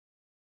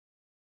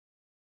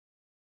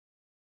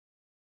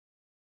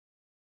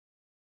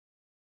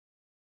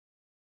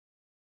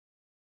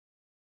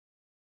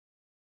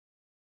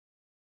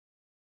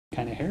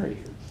kind of hairy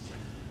here.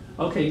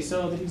 Okay,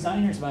 so the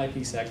designers of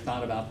IPSec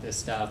thought about this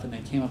stuff and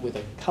they came up with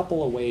a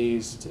couple of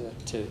ways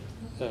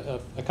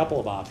a couple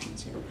of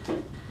options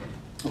here.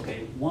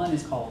 Okay, one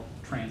is called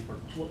transport.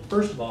 Well,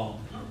 first of all,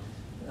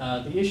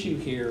 the issue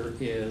here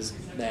is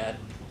that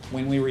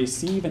when we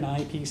receive an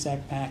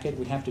IPSec packet,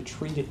 we have to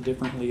treat it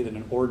differently than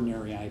an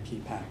ordinary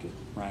IP packet,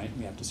 right?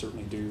 We have to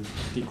certainly do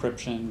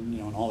decryption,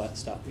 and all that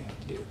stuff we have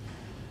to do.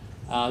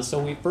 So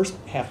we first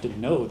have to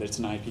know that it's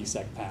an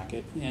IPSec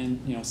packet and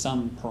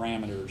some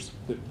parameters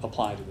that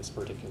apply to this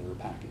particular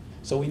packet.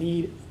 So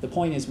the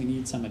point is we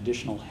need some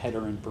additional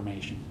header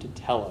information to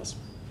tell us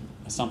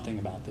something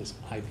about this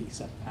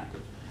IPSec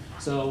packet.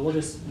 So we'll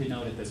just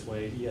denote it this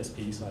way,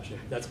 ESP/,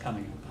 that's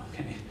coming up,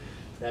 okay?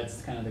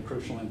 That's kind of the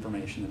crucial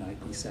information that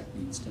IPSec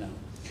needs to know.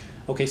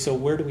 Okay, so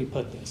where do we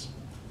put this?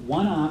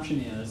 One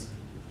option is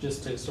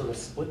just to sort of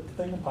split the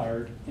thing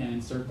apart and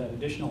insert that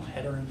additional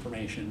header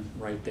information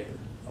right there,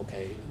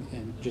 okay?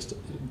 And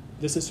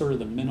this is sort of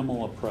the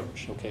minimal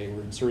approach, okay?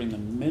 We're inserting the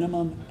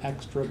minimum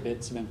extra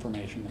bits of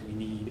information that we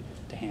need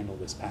to handle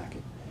this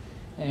packet.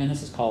 And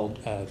this is called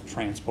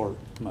transport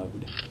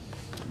mode.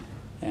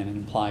 And it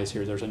implies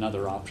here there's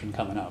another option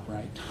coming up,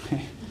 right?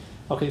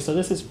 Okay, so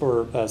this is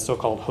for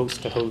so-called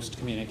host-to-host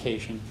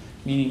communication,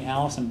 meaning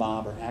Alice and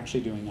Bob are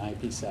actually doing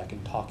IPSec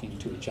and talking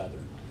to each other,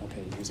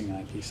 okay, using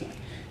IPSec.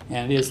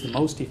 And it is the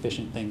most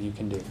efficient thing you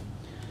can do.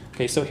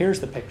 Okay, so here's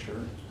the picture,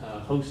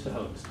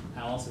 host-to-host.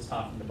 Alice is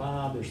talking to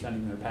Bob, they're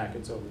sending their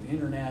packets over the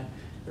internet,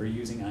 they're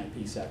using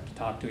IPSec to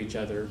talk to each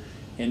other.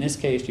 In this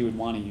case, you would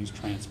want to use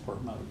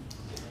transport mode.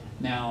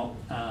 Now,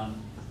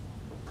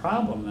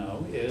 problem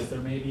though is there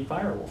may be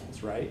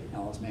firewalls, right?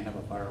 Alice may have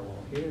a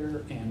firewall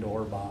here and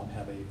or Bob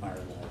have a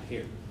firewall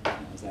here. Now,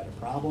 is that a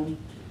problem?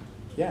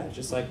 Yeah,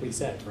 just like we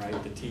said, right?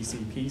 The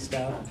TCP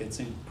stuff, it's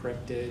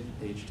encrypted,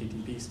 the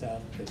HTTP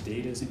stuff, the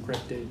data is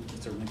encrypted.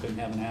 You certainly couldn't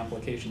have an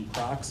application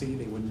proxy,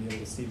 they wouldn't be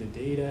able to see the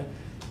data.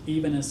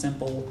 Even a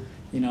simple,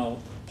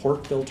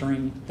 port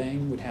filtering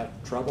thing would have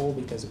trouble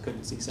because it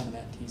couldn't see some of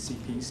that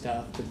TCP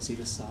stuff, couldn't see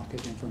the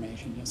socket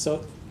information.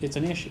 So it's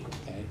an issue,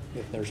 okay,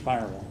 if there's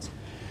firewalls.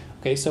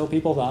 Okay, so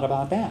people thought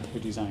about that who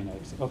designed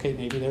it. Okay,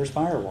 maybe there's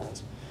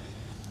firewalls.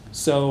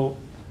 So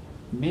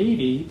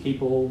maybe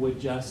people would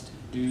just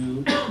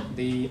do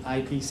the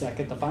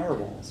IPSec at the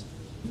firewalls,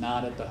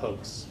 not at the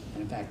hosts.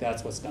 And in fact,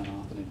 that's what's done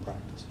often in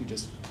practice. You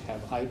just have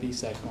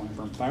IPSec going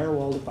from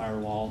firewall to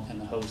firewall and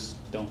the hosts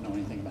don't know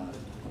anything about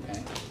it,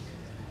 okay?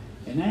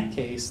 In that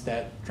case,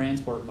 that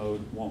transport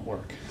mode won't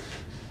work.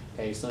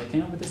 Okay, so they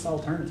came up with this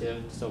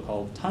alternative,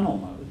 so-called tunnel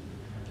mode.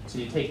 So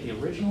you take the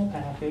original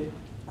packet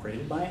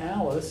created by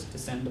Alice to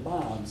send to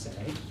Bob,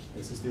 say,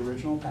 this is the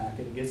original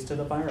packet, it gets to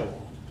the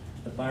firewall.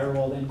 The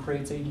firewall then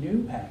creates a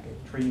new packet,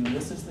 treating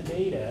this as the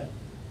data,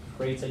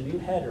 creates a new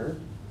header,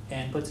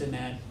 and puts in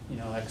that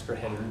extra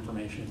header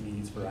information it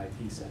needs for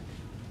IPSec.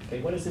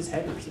 Okay, what does this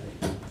header say?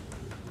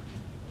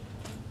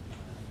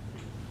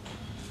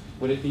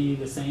 Would it be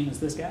the same as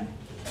this guy?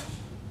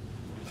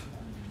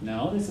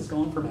 No, this is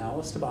going from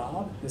Alice to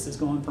Bob. This is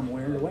going from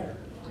where to where?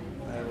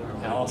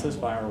 Alice's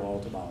firewall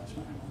to Bob's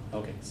firewall.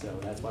 Okay, so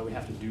that's why we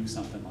have to do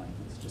something like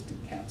this, just to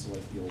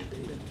encapsulate the old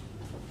data.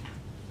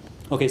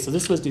 Okay, so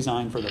this was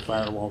designed for the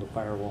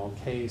firewall-to-firewall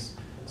case,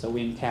 so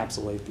we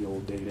encapsulate the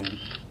old data,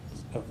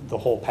 the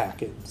whole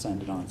packet,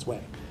 send it on its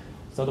way.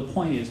 So the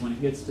point is, when it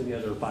gets to the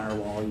other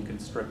firewall, you can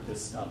strip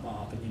this stuff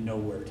off and you know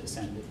where to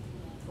send it,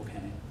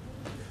 okay?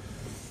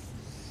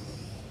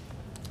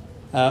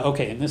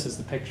 Okay, and this is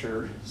the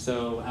picture.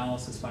 So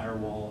Alice's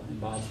firewall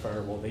and Bob's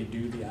firewall, they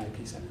do the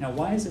IPSec. Now,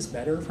 why is this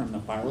better from the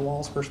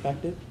firewall's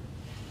perspective?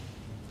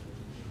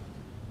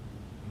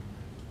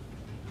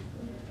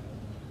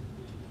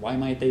 Why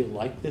might they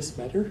like this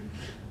better?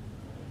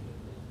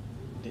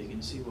 They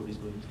can see what he's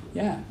going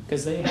through. Yeah,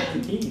 because they have the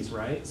keys,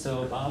 right?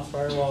 So Bob's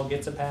firewall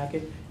gets a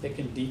packet, it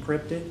can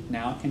decrypt it,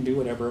 now it can do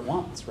whatever it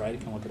wants, right?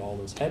 It can look at all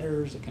those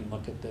headers, it can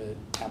look at the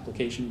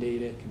application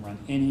data, it can run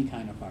any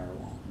kind of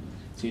firewall.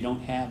 So you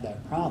don't have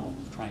that problem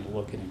of trying to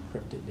look at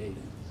encrypted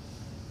data.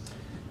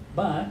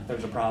 But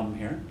there's a problem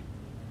here.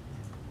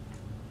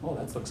 Oh,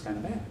 that looks kind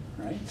of bad,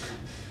 right?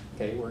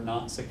 Okay, we're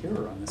not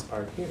secure on this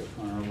part here,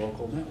 on our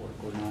local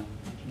network. We're not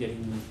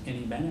getting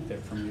any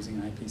benefit from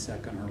using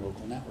IPSec on our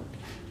local network.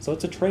 So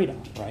it's a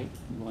trade-off, right?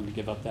 You're willing to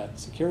give up that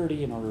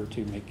security in order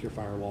to make your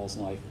firewall's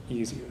life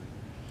easier,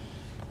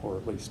 or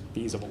at least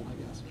feasible, I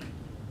guess.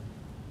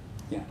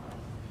 Yeah?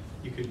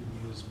 You could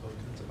use both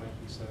kinds of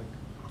IPSec,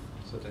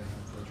 so to have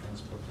the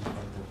transport from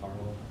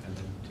firewall and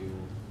then do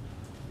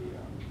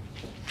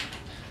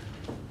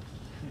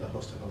the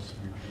host-to-host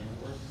on your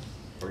network,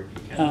 or you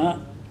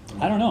can.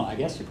 I don't know. I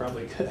guess you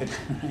probably could.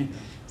 Right?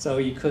 So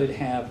you could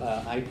have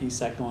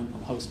IPSec going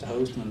from host to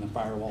host when the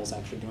firewall's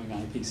actually doing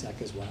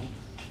IPSec as well.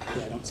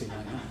 Yeah, I don't see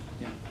why not.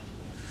 Yeah.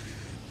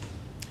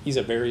 He's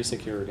a very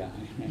secure guy.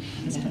 Right?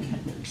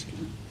 Very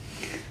secure.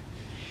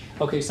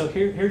 Okay, so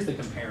here's the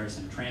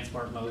comparison: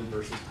 transport mode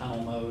versus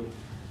tunnel mode.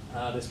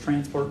 This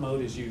transport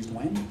mode is used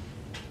when?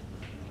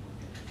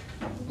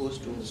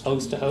 Host to host.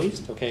 Host to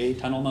host. Okay.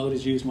 Tunnel mode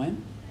is used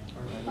when?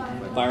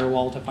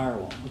 Firewall to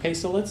firewall. Okay,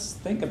 so let's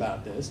think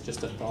about this,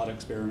 just a thought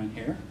experiment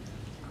here.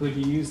 Could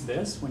you use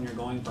this when you're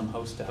going from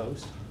host to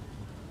host?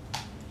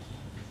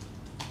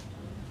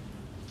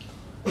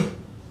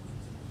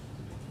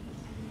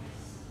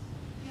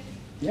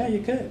 Yeah,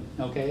 you could.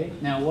 Okay,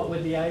 now what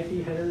would the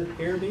IP header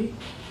here be?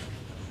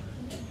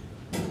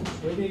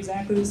 It would be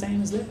exactly the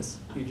same as this.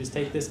 You just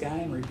take this guy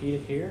and repeat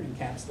it here,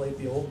 encapsulate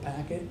the old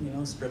packet,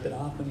 strip it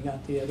off when you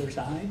got to the other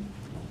side.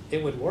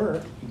 It would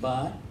work,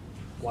 but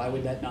why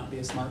would that not be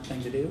a smart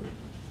thing to do?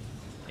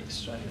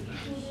 Extract.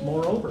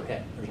 More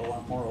overhead. There's a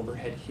lot more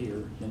overhead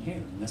here than here,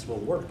 and this will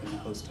work in the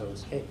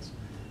host-to-host case.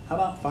 How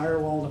about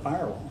firewall to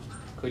firewall?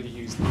 Could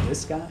you use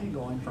this guy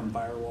going from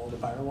firewall to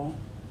firewall?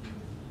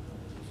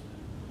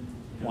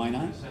 Why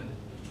not?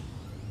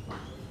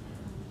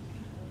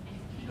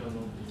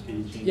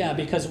 Yeah,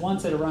 because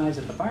once it arrives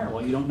at the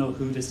firewall, you don't know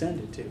who to send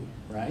it to,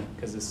 right?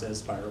 Because it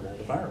says firewall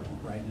to firewall,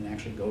 right? And it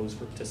actually goes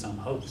to some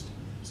host.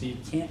 So you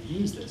can't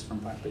use this from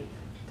firewall.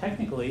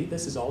 Technically,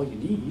 this is all you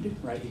need,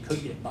 right? You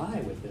could get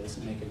by with this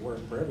and make it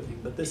work for everything,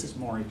 but this is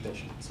more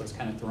efficient. So it's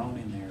kind of thrown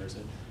in there as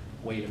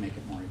a way to make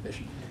it more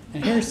efficient.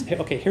 And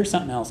here's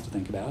something else to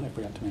think about. I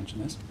forgot to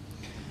mention this.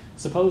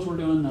 Suppose we're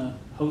doing the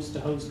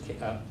host-to-host,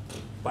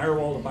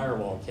 firewall to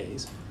firewall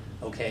case,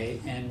 okay,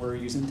 and we're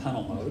using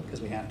tunnel mode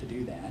because we have to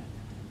do that.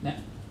 Now,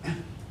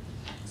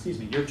 excuse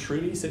me, you're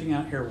truly sitting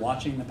out here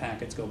watching the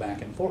packets go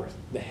back and forth.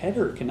 The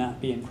header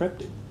cannot be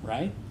encrypted,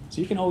 right?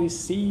 So you can always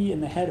see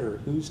in the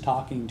header who's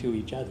talking to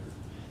each other.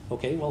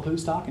 Okay, well,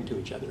 who's talking to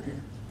each other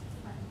here?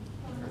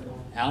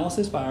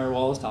 Alice's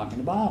firewall is talking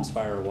to Bob's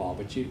firewall,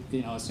 but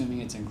assuming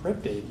it's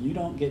encrypted, you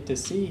don't get to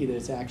see that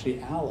it's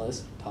actually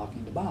Alice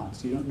talking to Bob.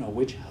 So you don't know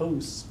which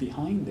hosts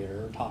behind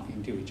there are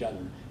talking to each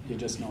other. You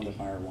just know the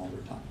firewall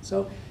they're talking.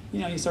 So,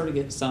 you sort of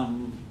get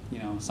some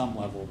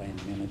level of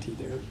anonymity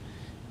there,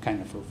 kind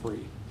of for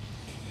free.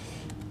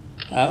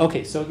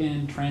 Okay, so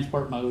again,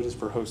 transport mode is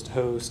for host to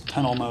host.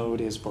 Tunnel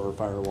mode is for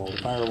firewall to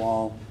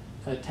firewall.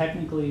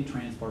 Technically,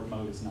 transport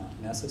mode is not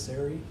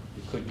necessary.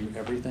 You could do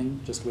everything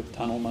just with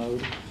tunnel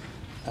mode,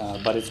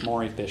 but it's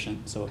more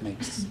efficient, so it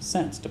makes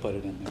sense to put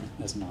it in there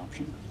as an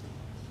option.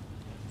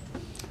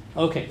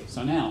 Okay,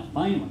 so now,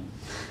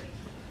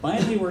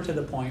 finally we're to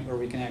the point where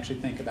we can actually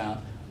think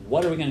about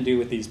what are we going to do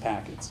with these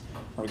packets?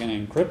 Are we going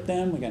to encrypt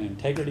them? Are we going to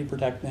integrity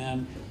protect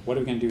them? What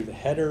are we going to do to the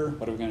header?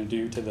 What are we going to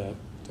do to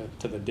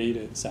the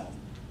data itself?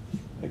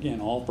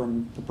 Again, all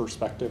from the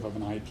perspective of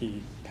an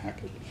IP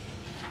packet.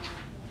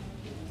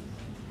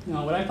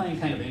 What I find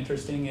kind of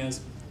interesting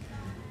is,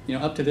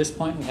 up to this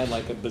point we had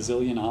like a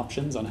bazillion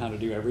options on how to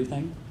do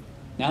everything.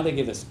 Now they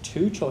give us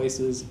 2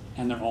 choices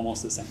and they're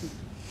almost the same.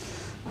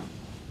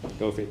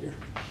 Go figure.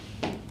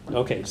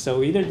 Okay,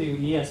 so either do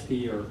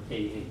ESP or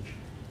AH.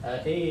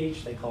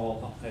 AH they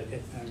call,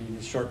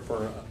 it's short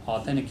for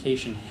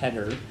authentication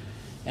header,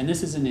 and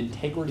this is an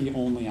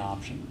integrity-only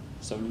option.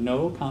 So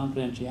no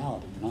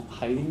confidentiality. You're not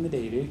hiding the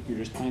data, you're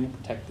just trying to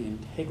protect the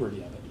integrity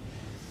of it.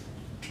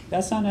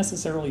 That's not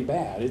necessarily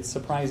bad. It's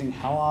surprising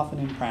how often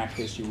in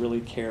practice you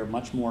really care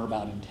much more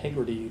about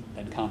integrity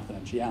than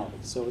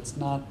confidentiality. So it's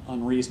not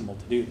unreasonable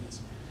to do this.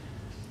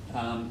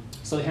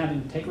 So they have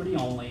integrity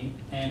only,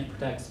 and it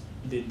protects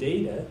the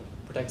data,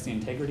 protects the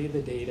integrity of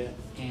the data,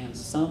 and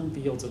some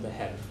fields of the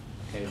header,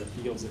 okay, the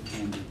fields that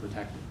can be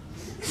protected.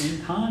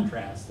 In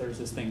contrast, there's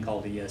this thing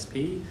called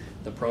ESP,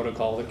 the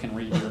protocol that can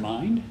read your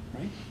mind,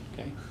 right?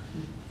 Okay.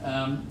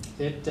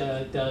 It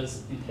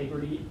does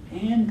integrity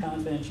and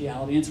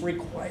confidentiality, and it's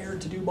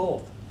required to do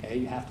both. Okay,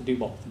 you have to do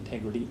both,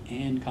 integrity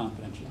and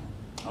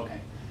confidentiality.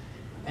 Okay,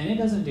 and it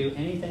doesn't do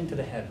anything to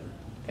the header.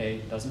 Okay,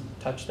 it doesn't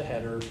touch the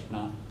header,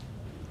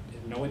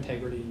 no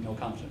integrity, no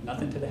confidentiality,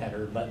 nothing to the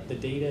header, but the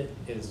data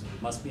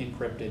must be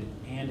encrypted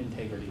and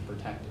integrity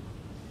protected.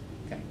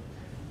 Okay,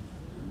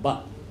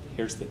 but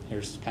here's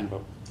kind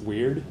of a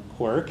weird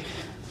quirk.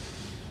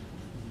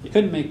 You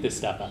couldn't make this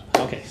stuff up.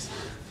 Okay,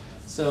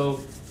 so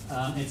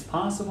it's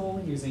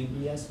possible using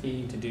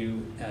ESP to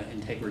do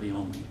integrity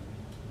only.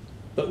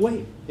 But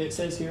wait, it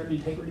says here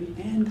integrity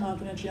and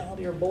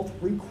confidentiality are both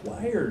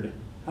required.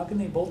 How can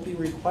they both be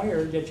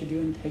required yet you do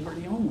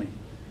integrity only?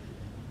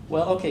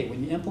 Well, okay,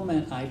 when you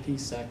implement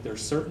IPSec, there are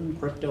certain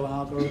crypto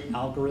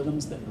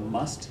algorithms that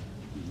must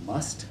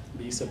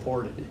be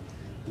supported.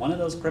 One of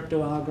those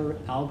crypto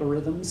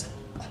algorithms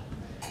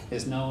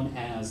is known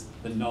as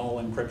the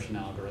null encryption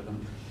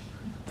algorithm.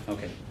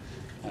 Okay,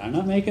 and I'm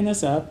not making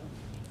this up.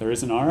 There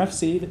is an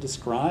RFC that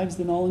describes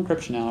the null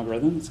encryption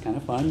algorithm. It's kind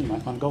of fun. You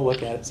might want to go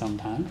look at it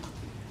sometime.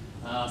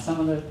 Some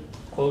of the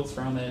quotes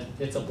from it: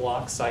 it's a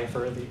block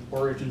cipher, the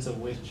origins of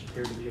which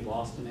appear to be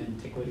lost in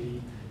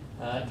antiquity.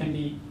 It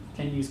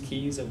can use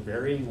keys of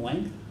varying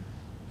length.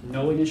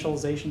 No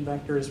initialization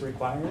vector is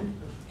required,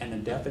 and the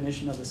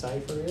definition of the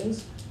cipher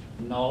is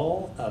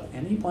null of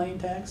any plain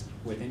text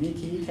with any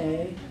key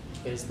K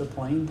is the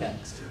plain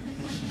text.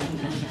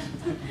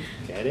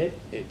 Get it?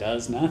 It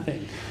does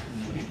nothing.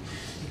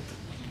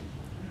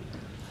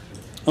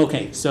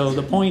 Okay, so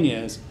the point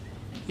is,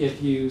 if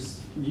you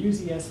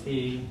use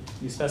ESP,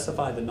 you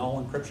specify the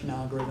null encryption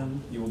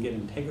algorithm, you will get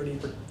integrity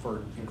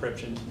for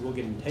encryption, you will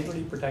get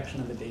integrity protection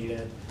of the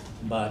data,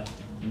 but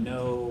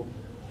no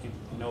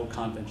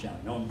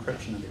confidentiality, no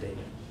encryption of the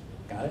data.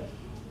 Got it?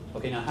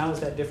 Okay, now how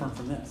is that different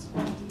from this?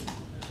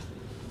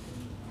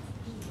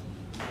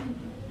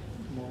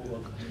 More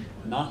work.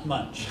 Not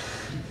much.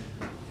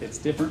 It's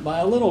different by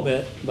a little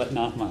bit, but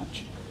not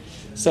much.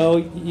 So,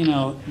 you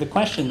know, the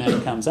question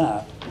then comes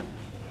up,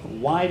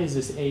 why does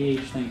this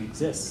AH thing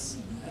exist?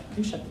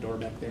 Can you shut the door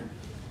back there?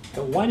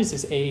 But why does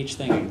this AH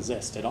thing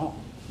exist at all?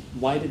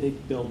 Why did they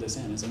build this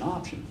in as an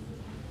option?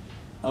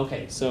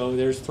 Okay, so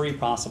there's three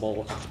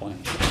possible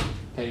explanations.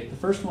 Okay, the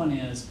first one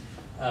is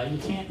you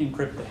can't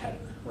encrypt the header,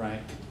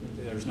 right?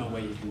 There's no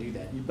way you can do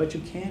that. But you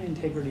can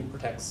integrity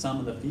protect some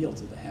of the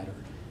fields of the header.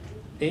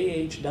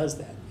 AH does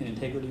that. It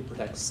integrity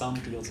protects some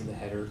fields of the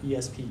header.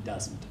 ESP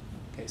doesn't.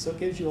 Okay, so it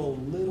gives you a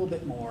little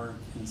bit more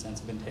in the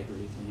sense of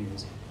integrity if you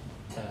use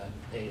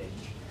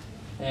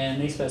AH.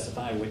 And they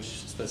specify which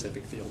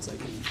specific fields they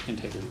can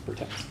integrity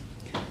protect.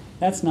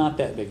 That's not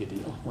that big a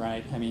deal,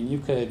 right? I mean, you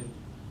could,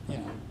 you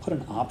know, put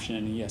an option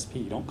in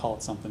ESP. You don't call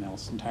it something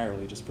else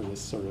entirely just for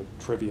this sort of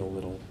trivial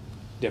little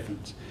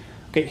difference.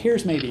 Okay,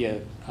 here's maybe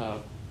a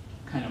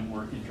kind of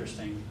more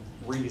interesting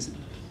reason.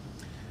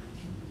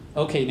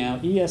 Okay, now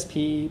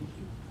ESP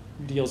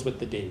deals with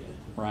the data,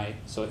 right?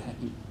 So it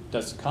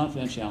does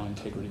confidentiality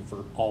integrity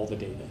for all the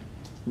data.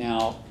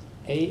 Now,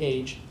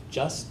 AH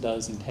just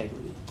does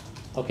integrity.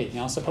 Okay,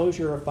 now suppose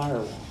you're a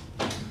firewall.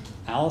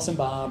 Alice and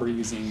Bob are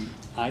using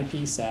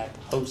IPSec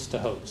host to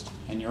host,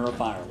 and you're a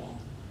firewall.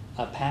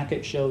 A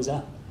packet shows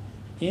up.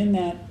 In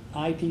that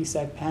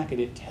IPSec packet,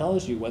 it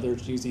tells you whether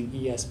it's using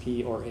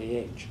ESP or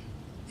AH.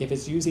 If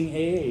it's using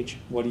AH,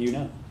 what do you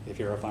know if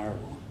you're a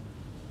firewall?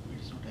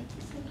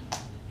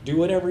 Do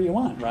whatever you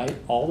want, right?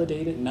 All the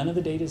data, none of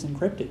the data is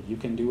encrypted. You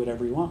can do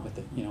whatever you want with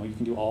it. You know, you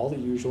can do all the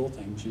usual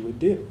things you would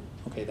do.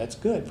 Okay, that's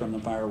good from the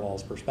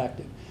firewall's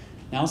perspective.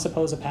 Now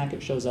suppose a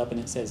packet shows up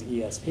and it says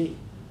ESP.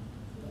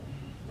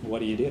 What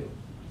do?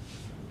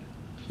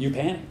 You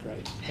panic,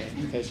 right? Okay,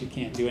 because you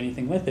can't do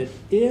anything with it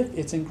if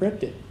it's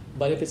encrypted.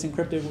 But if it's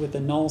encrypted with a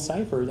null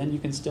cipher, then you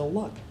can still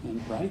look,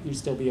 and right? You'd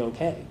still be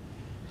okay.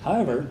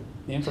 However,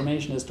 the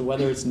information as to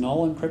whether it's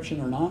null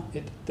encryption or not,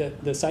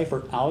 the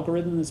cipher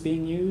algorithm that's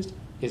being used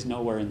is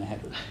nowhere in the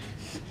header.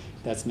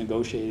 That's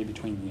negotiated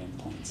between the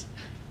endpoints.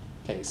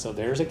 Okay, so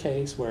there's a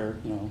case where,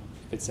 you know,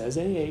 if it says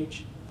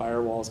AH,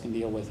 firewalls can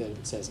deal with it. If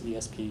it says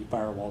ESP,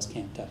 firewalls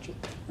can't touch it,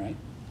 right?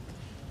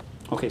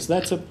 Okay, so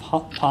that's a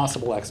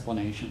possible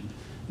explanation,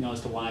 you know, as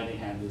to why they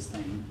have this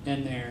thing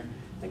in there.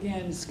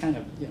 Again, it's kind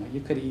of, you know,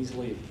 you could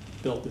easily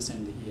have built this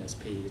into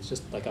ESP. It's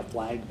just like a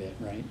flag bit,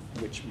 right?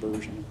 Which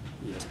version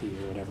of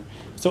ESP or whatever.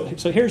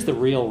 So here's the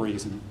real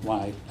reason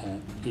why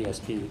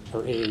ESP or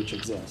AH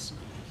exists.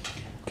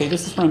 Okay,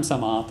 this is from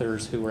some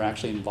authors who were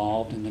actually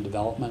involved in the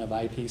development of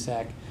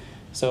IPSec.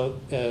 So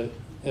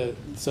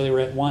they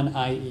were at one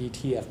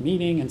IETF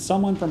meeting, and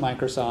someone from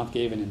Microsoft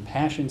gave an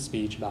impassioned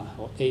speech about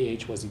how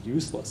AH was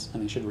useless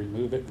and they should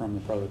remove it from the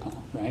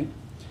protocol, right?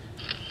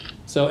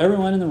 So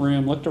everyone in the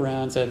room looked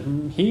around and said,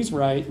 he's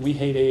right, we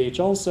hate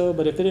AH also,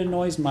 but if it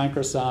annoys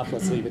Microsoft,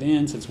 let's leave it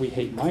in since we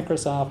hate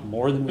Microsoft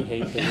more than we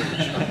hate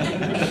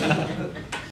AH.